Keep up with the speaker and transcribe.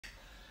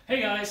Hey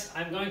guys,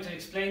 I'm going to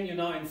explain you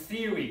now in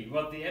theory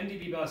what the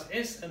MDB bus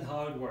is and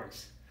how it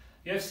works.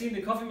 You have seen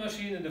the coffee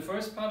machine in the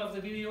first part of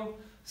the video.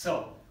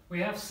 So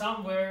we have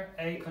somewhere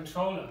a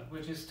controller,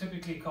 which is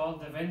typically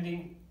called the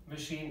vending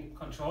machine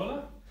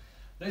controller.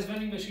 This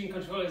vending machine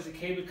controller is a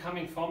cable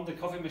coming from the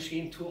coffee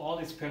machine to all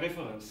its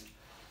peripherals.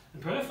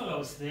 And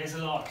peripherals, there's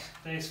a lot.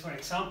 There's, for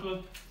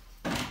example,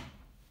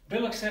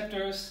 bill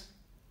acceptors,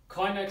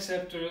 coin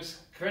acceptors,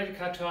 credit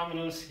card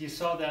terminals. You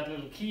saw that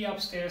little key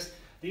upstairs.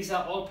 These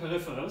are all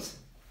peripherals.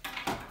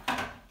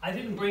 I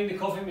didn't bring the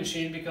coffee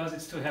machine because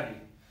it's too heavy.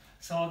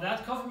 So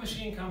that coffee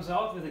machine comes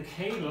out with a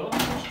cable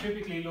which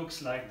typically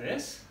looks like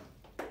this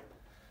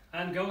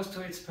and goes to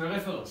its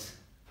peripherals.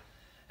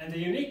 And the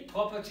unique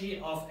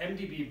property of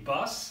MDB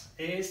bus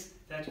is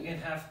that you can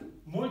have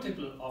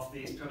multiple of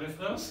these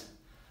peripherals.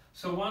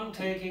 So one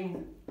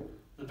taking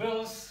the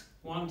bills,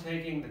 one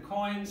taking the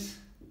coins,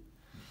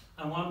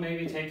 and one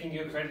maybe taking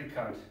your credit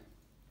card.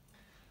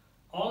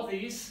 All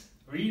these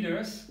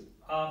readers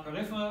are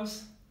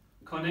peripherals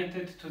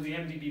connected to the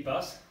MDB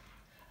bus,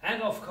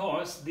 and of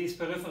course these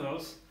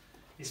peripherals,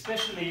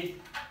 especially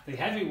the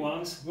heavy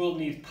ones, will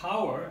need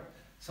power.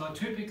 So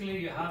typically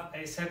you have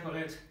a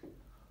separate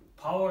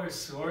power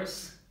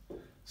source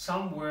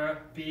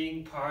somewhere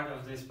being part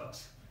of this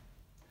bus.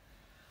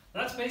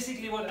 That's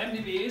basically what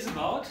MDB is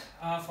about.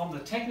 From the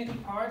technical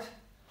part,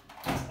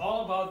 it's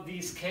all about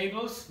these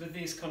cables with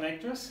these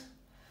connectors.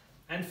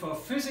 And for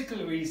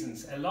physical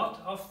reasons, a lot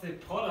of the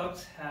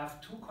products have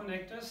two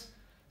connectors,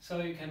 so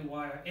you can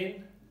wire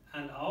in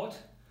and out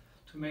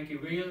to make a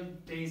real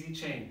daisy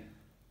chain.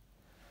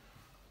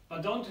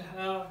 But don't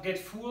get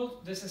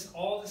fooled, this is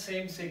all the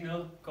same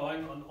signal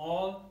going on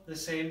all the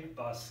same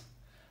bus.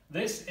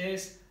 This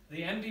is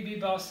the MDB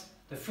bus,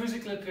 the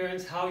physical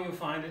appearance, how you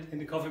find it in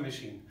the coffee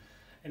machine.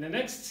 In the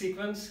next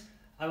sequence,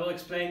 I will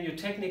explain you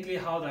technically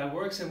how that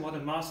works and what a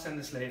master and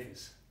a slave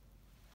is.